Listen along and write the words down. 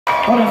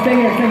Hold on, stay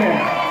here, stay here.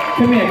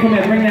 Come here,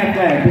 bring that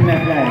flag,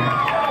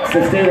 So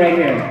stay right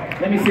here.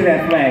 Let me see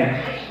that flag.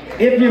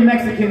 If you're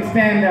Mexican,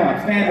 stand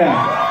up,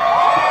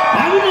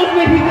 ¡Vámonos,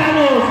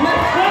 mexicanos!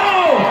 Let's go!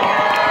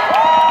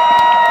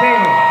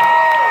 David,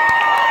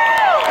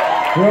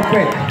 real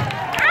quick.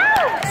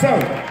 So,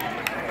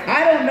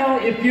 I don't know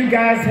if you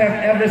guys have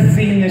ever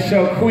seen the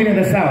show Queen of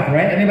the South,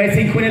 right? Anybody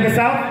seen Queen of the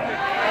South?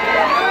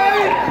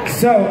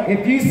 So,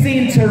 if you've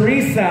seen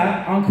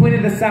Teresa on Queen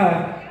of the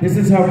South, this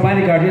is her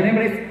bodyguard.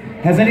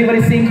 Has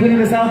anybody seen Queen of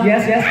the South?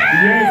 Yes, yes?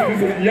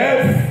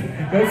 Yes,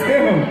 that's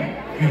him.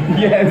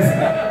 Yes.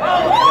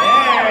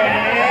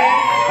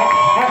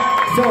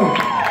 So,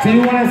 do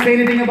you want to say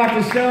anything about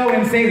the show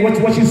and say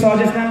what you saw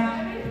just now?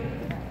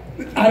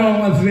 I don't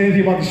want to say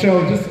anything about the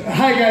show. Just,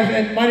 hi guys,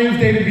 and my name is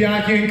David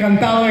Bianchi.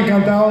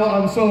 Encantado.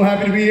 I'm so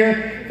happy to be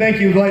here. Thank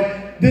you.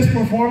 But this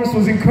performance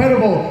was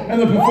incredible. And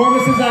the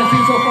performances I've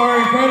seen so far are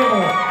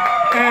incredible.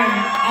 And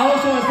I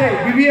also want to say,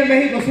 viví en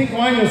México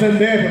 5 años en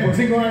DF, por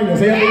 5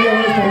 años. Ella vivía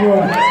en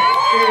español.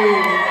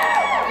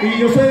 Y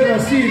yo soy de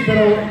Brasil,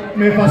 pero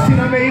me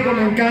fascina México,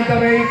 me encanta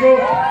México.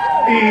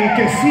 Y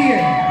que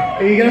siguen.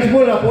 Y gracias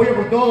por el apoyo,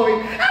 por todo.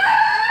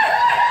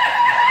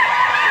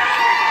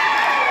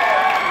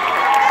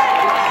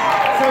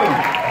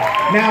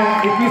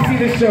 Now, if you see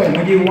the show,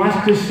 when you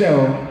watch the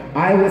show,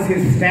 I was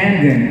his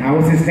stand-in.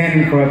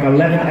 For like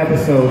 11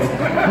 episodes.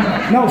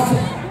 No,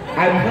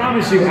 I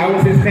promise you, I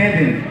was his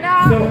stand-in.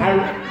 So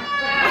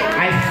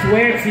I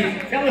swear to you.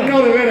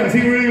 No, de veras,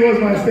 he really was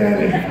my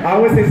stand-in. I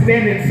was his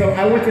stand-in, so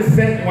I went to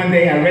set one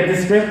day, I read the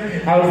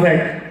script, I was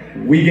like,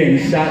 we getting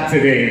shot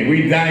today,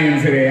 we dying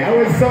today. I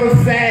was so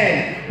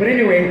sad. But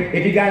anyway,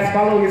 if you guys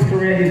follow his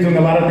career, he's doing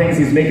a lot of things,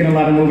 he's making a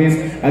lot of movies.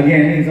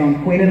 Again, he's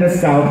on Queen of the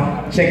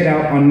South. Check it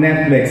out on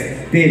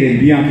Netflix. David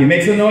Bianchi.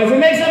 Make some noise and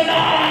make some noise!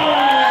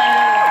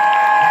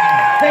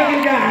 Thank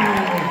you guys.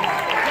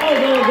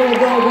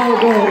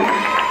 Go.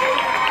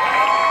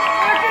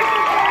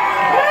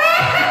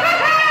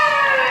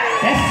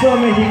 Eso,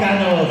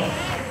 mexicanos.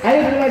 I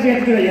didn't realize you had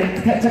to do that. You have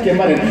to tuck your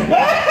butt in.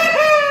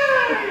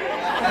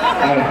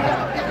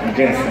 I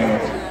guess.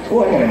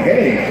 Oh, I got a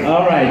headache.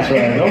 All right,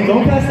 Troy.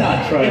 Don't pass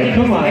out, Troy.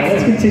 Come on,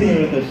 let's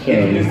continue with the show.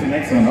 Introduce the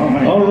next one. Oh,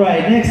 my. All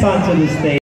right, next on to the stage.